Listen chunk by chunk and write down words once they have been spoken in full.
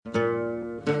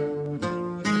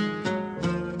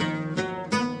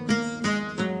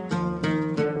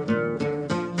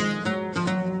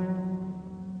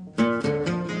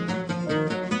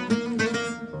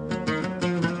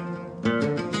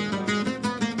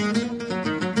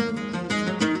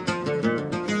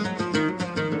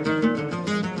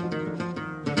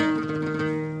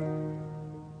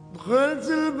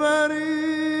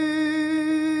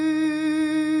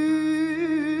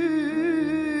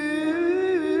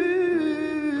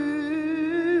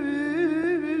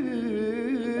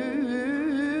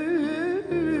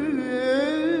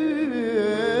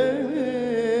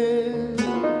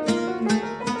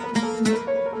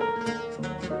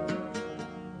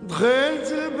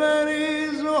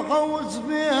باريس وحوس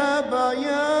فيها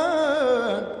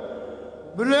بيان،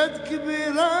 بلاد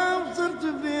كبيرة وصرت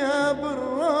فيها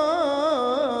براني.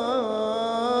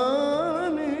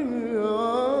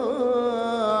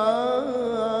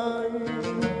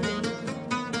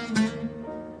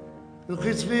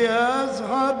 لقيت فيها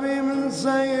صحابي من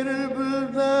ساير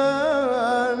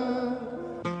البلدان،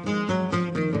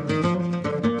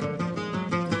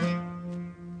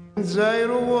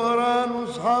 زاير ووران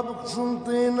وصحاب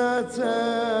قسنطينة تاني.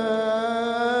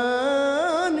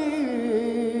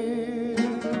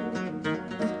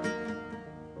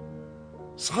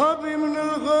 صحابي من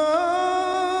الغارد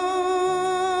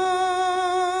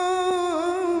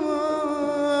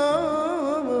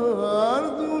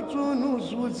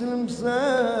وتونس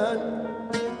وتلمسان،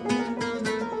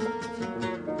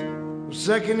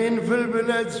 وساكنين في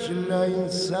البلاد شلا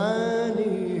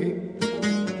إنساني.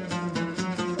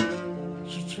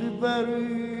 في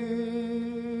باريس،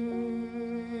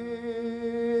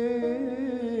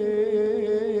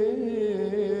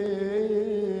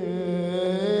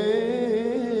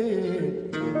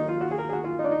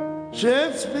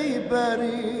 شفت في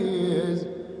باريس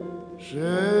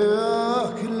شاه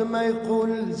كل ما يقول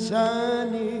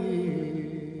لساني.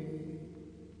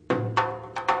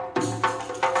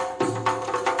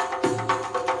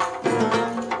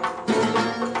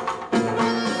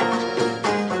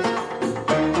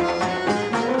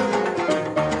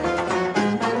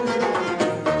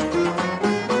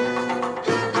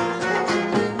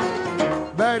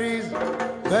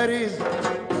 باريس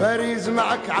باريس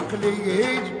معك عقلي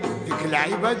يهيج، فيك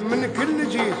العباد من كل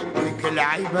جيش، فيك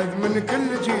العباد من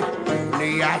كل جيش.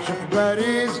 اللي يعشق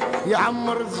باريس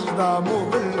يعمر صدامه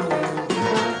بالليل.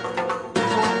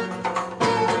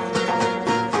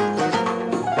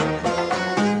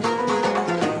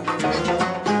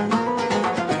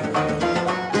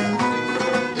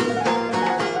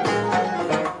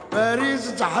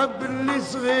 باريس تحب اللي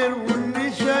صغير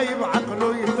واللي شايب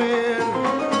عقله يطير.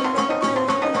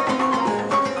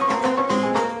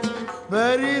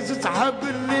 باريس تحب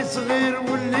اللي صغير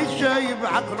واللي شايب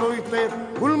عقله يطير،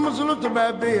 والمزلط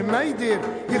ما بيه ما يدير،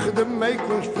 يخدم ما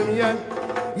يكونش فنيان،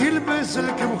 يلبس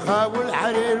الكمخا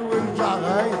والحرير ويرجع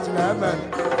غاية الأمان.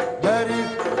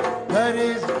 باريس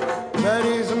باريس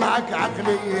باريس معك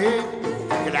عقلي يهيج،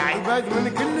 فيك العباد من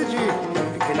كل جيل،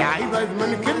 فيك العباد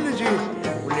من كل جيل.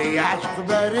 واللي يعشق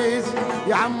باريس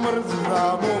يعمر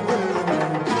صدامه بالليل.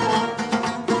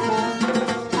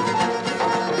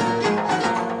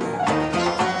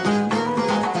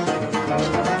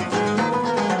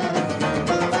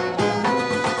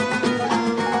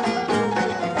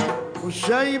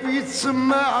 والشايب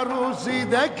يتسمى عروس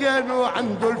إذا كانوا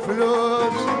عنده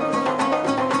الفلوس،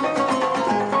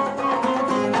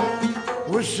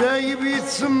 والشايب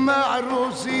يتسمى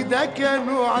عروس إذا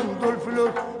كانوا عنده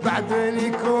الفلوس. بعدين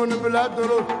يكون بلا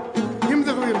دروس،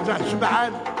 يمضغ ويرجع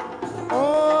شبعان،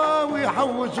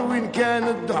 ويحوس وين كان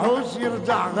الدحوس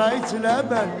يرجع غاية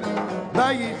الأمان.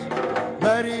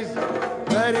 باريس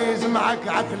باريس معك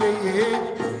عقلي يهيج،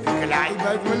 فيك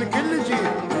العباد من كل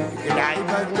جيل، فيك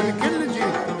العباد من كل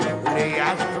جيل. واللي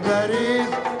يعشق باريس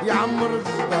يعمر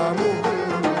صدامه.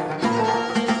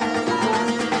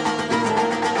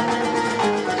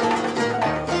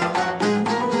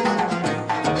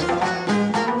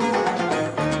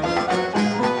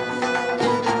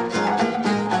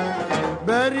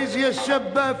 باريس يا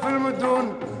الشابة في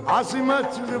المدن عاصمة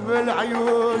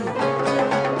بالعيون.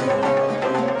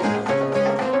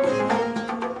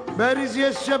 باريس يا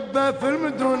الشابة في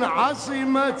المدن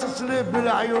عاصمة تسلب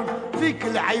العيون. فيك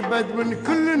العباد من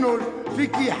كل نور،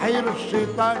 فيك يحير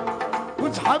الشيطان،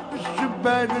 وتحب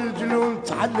الشبان الجنون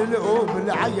تحلله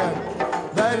بالعيان.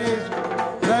 باريس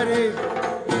باريس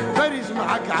باريس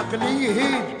معك عقلي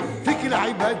يهيج، فيك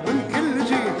العباد من كل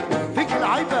جيل، فيك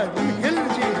العباد من كل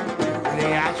جيل. اللي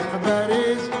يعشق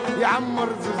باريس يعمر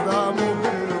صدامه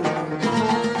بالليل.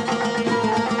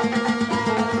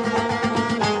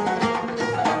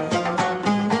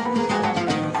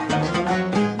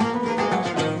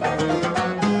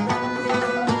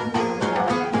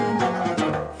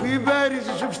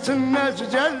 شفت الناس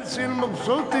جالسين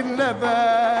مبسوطين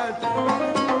لاباس،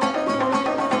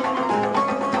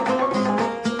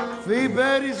 في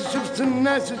باريس شفت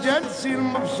الناس جالسين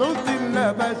مبسوطين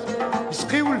لاباس.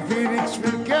 يسقيو الفينيكس في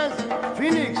الكاس،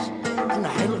 فينيكس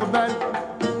تنحي الغبان،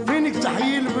 فينيكس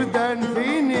تحيي البدان،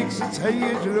 فينيكس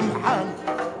تهيج المحان.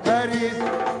 باريس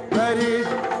باريس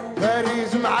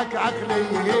باريس معك عقلي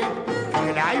يهيج، فيك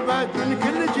العباد من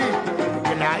كل جيل،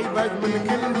 فيك العباد من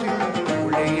كل جيل.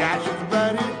 واللي يعشق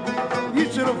باريس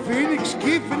يشرب فينيكس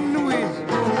كيف النويز.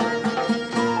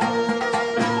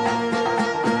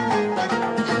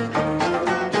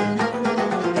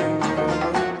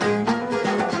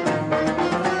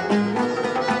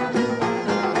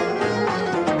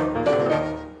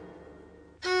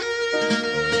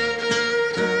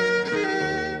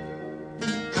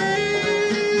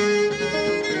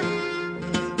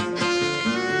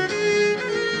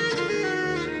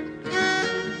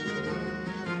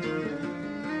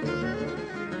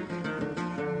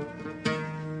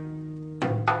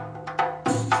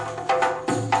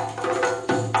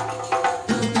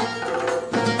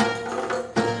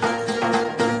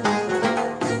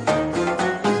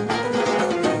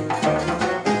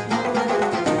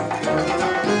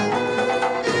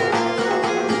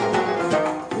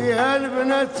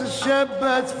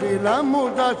 الشابات في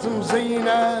لامودات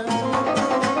مزينات،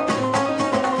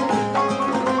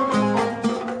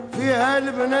 فيها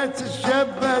البنات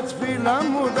الشابات في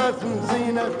لامودات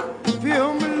مزينات،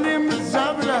 فيهم اللي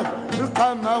متزابلات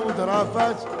بالقامة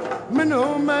ودرافات،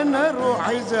 منهم انا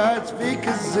روحي زهات فيك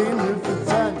الزين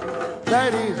الفتان.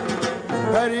 باريس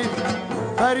باريس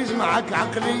باريس معك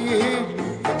عقليه،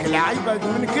 فيك العباد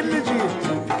من كل جيل،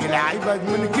 فيك العباد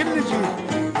من كل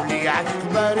جيل، واللي يعشق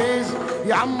باريس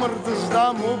يعمر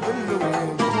تصدامه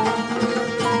باللوين.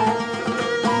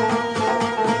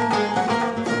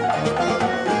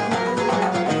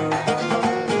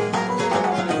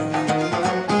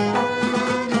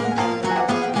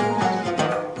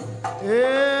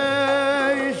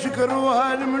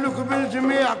 شكروها الملوك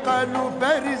بالجميع قالوا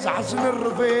باريس حسن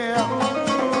الرفيع،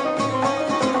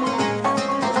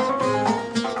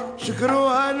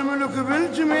 شكروها الملوك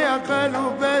بالجميع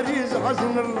قالوا باريس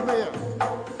حسن الرفيع،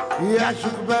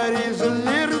 يعشق باريس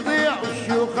اللي رضيع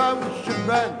والشيوخة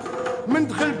والشبان، من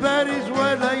دخل باريس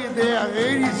ولا يضيع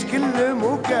غير يسكن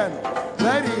المكان.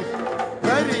 باريس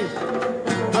باريس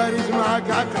باريس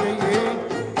معك عقلية،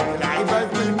 العباد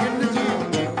من كل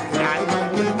جيل،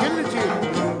 العباد من كل جيل،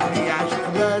 اللي يعشق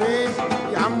باريس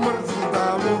يعمر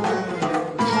صدامه.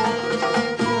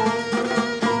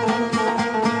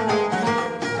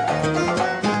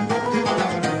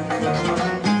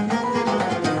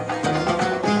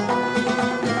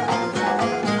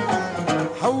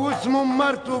 حوس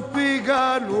ممرتو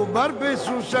بيقال وبربس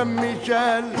وسم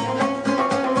ميشيل،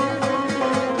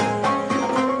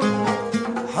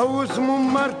 حوس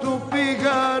ممرتو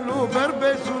بيقال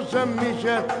وبربس وسم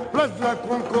ميشيل، بلاش لا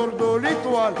كونكوردو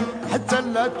ليطوال حتى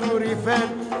لا توريفيل،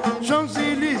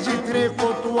 شانزيليزي طريقو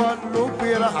طوال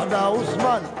لوبيرا حدا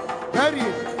وصمان.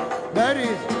 باريس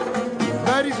باريس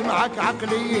باريس معك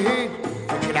عقلية،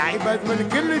 فيك العباد من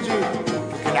كل جيل،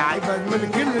 فيك العباد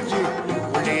من كل جيل،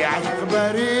 واللي يعشق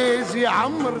باريس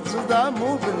يعمر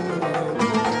صدامه بالليل.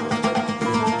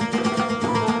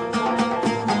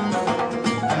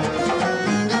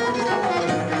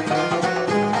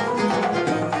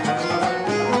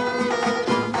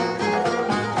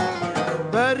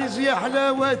 باريس يا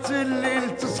حلاوة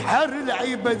الليل تسحر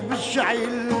العباد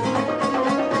بالشعيل،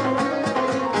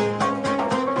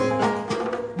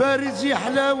 باريس يا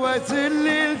حلاوة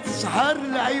الليل تسحر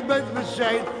العباد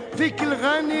بالشعيل، فيك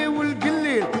الغني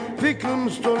والقليل، فيك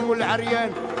المستور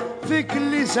والعريان، فيك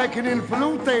اللي ساكنين في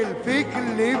الوطيل، فيك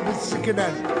اللي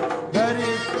بالسكنان.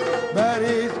 باريس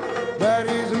باريس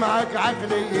باريس معك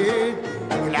عقلية،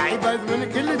 العباد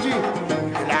من كل جيل،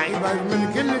 العباد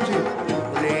من كل جيل،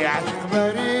 واللي يعشق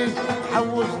باريس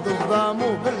حوس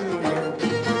ضدامه بالليل.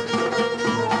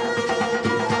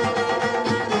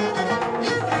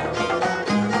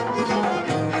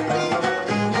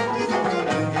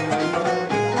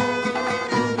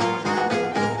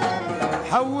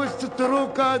 حوست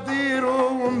التروكاديرو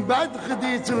ومن بعد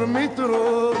خديت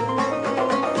المترو،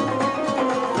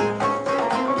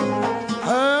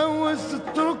 حوست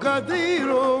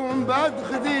التروكاديرو ومن بعد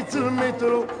خديت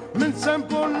المترو، من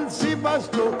سامبول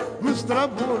لسيباستو من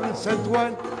سترابول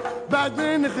لساتوان،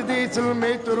 بعدين خديت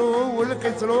المترو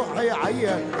ولقيت روحي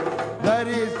عيان.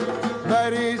 باريس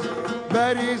باريس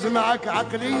باريس معك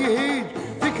عقلية،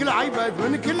 فيك العباد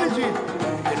من كل جيل،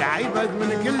 فيك العباد من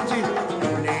كل جيل،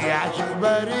 اللي يعشق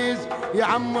باريس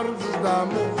يعمر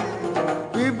صدامه.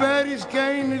 في باريس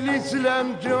كاين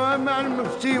الإسلام جوامع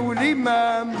المفتي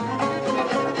والإمام،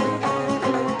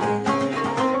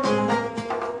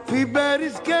 في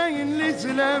باريس كاين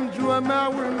الإسلام جوامع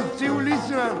والمفتي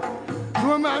والإسلام،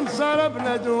 جوامع نصارى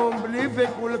بنادهم بليفيك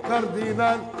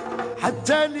والكاردينال،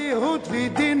 حتى اليهود في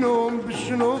دينهم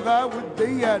بالشنوغة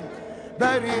والديان.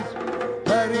 باريس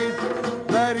باريس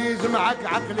باريس معك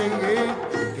عقلية،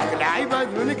 فيك العباد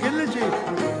من كل جيل،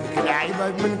 فيك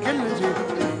العباد من كل جيل،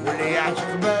 واللي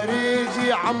يعشق باريس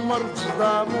يعمر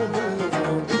صدامه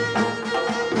بالنجوم.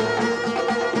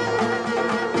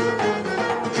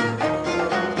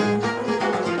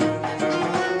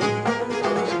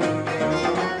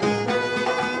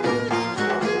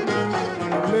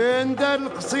 من دار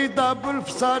القصيدة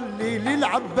بالفصل ليلي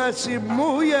العباسي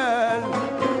مويال،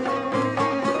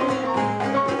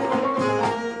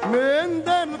 من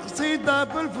دار القصيدة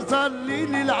بالفصل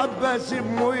ليلي العباسي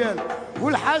مويال،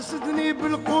 والحاسدني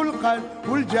بالقلقل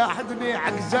والجاحدني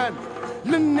عكزان،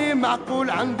 لاني معقول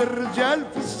عند الرجال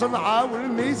في الصنعة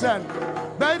والميزان.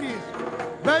 باريس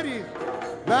باريس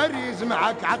باريس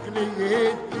معك عقلية،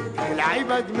 فيك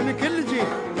العباد من كل جيل،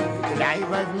 فيك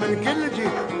العباد من كل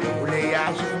جيل، واللي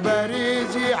يعشق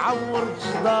باريس يعور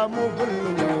صدامه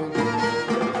باللون.